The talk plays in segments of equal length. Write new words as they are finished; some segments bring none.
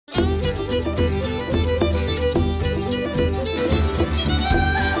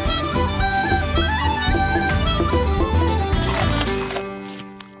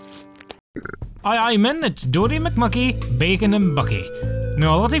Aye men, it's dodiemcmuckie, bacon and bucky.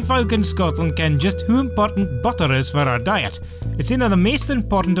 Now a lot of folk in Scotland ken just how important butter is for our diet. It's one of the most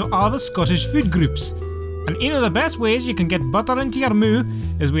important of all the Scottish food groups. And one of the best ways you can get butter into your moo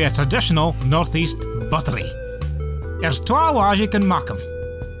is with a traditional northeast butterie. There's 2 ways you can make them.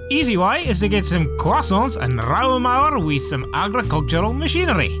 Easy way is to get some croissants and row them over with some agricultural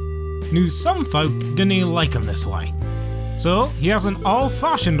machinery. Now some folk dinna like them this way. So here's an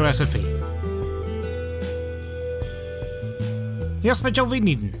old-fashioned recipe. Here's what you'll be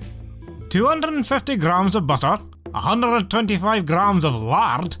needing. 250 grams of butter, 125 grams of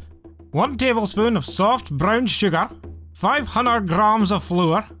lard, 1 tablespoon of soft brown sugar, 500 grams of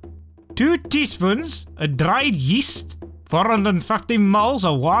flour, 2 teaspoons of dried yeast, 450 ml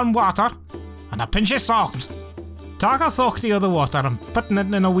of warm water, and a pinch of salt. Take a thoughty of the water and put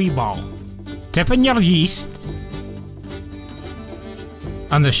it in a wee bowl. Tip in your yeast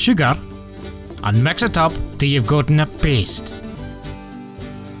and the sugar and mix it up till you've gotten a paste.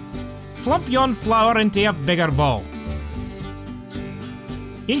 Flump yon flour into a bigger bowl.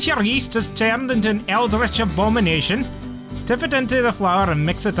 Once your yeast is turned into an eldritch abomination, tip it into the flour and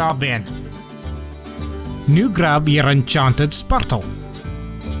mix it up in. Now grab your enchanted spurtle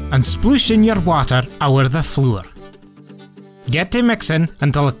and sploosh in your water over the flour. Get to mixing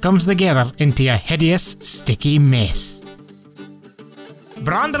until it comes together into a hideous sticky mess.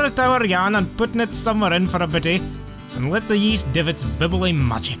 Brander it over yarn and put it somewhere in for a bitty and let the yeast do its bibbly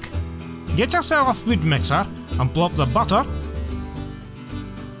magic. Get yourself a food mixer and plop the butter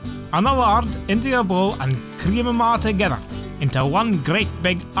and the lard into a bowl and cream them all together into one great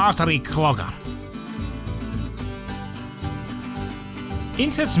big artery clogger.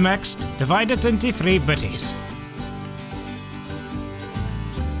 Once it's mixed, divide it into 3 bitties.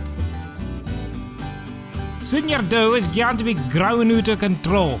 Soon your dough is going to be ground out of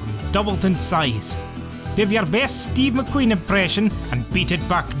control, doubled in size. Give your best Steve McQueen impression and beat it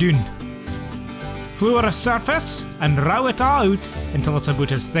back down. Flour a surface and row it all out until it's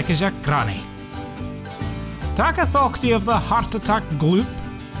about as thick as your granny. Take a thoughty of the heart attack gloop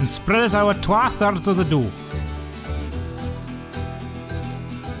and spread it over 2/3 of the dough.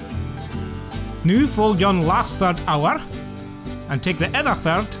 Now fold yon last third over and take the other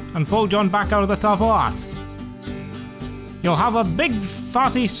third and fold yon back over the top of that. You'll have a big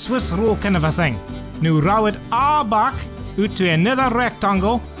fatty Swiss roll kind of a thing. Now row it all back out to another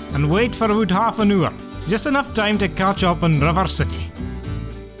rectangle and wait for about half an hour, just enough time to catch up in River City.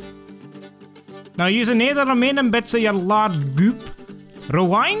 Now using either remaining bits of your lard goop,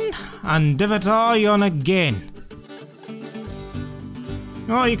 rewind and div it all on again.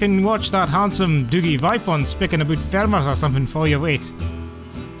 Oh, you can watch that handsome Doogie Vipon speaking about farmers or something for you wait.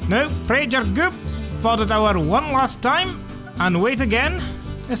 Now braid your goop, fold it over one last time and wait again.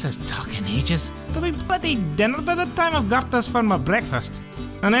 This is talking ages. There'll be bloody dinner by the time I've got this for my breakfast.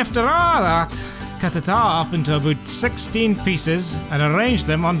 And after all that, cut it all up into about 16 pieces and arrange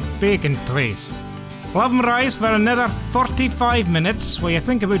them on baking trays. Let them rise for another 45 minutes while you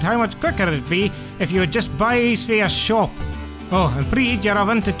think about how much quicker it'd be if you would just buy these for your shop. Oh, and preheat your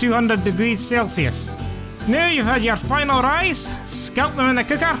oven to 200 degrees Celsius. Now you've had your final rise, scalp them in the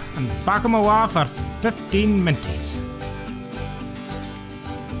cooker and back them away for 15 minutes.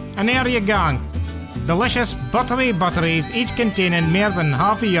 And there you go. Delicious buttery butteries, each containing more than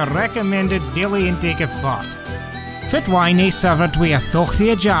half of your recommended daily intake of fat. Fit wine served with a thoughty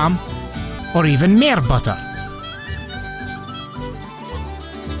of jam, or even more butter.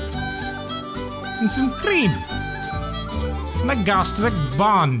 And some cream. And a gastric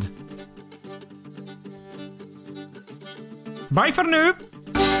band. Bye for now.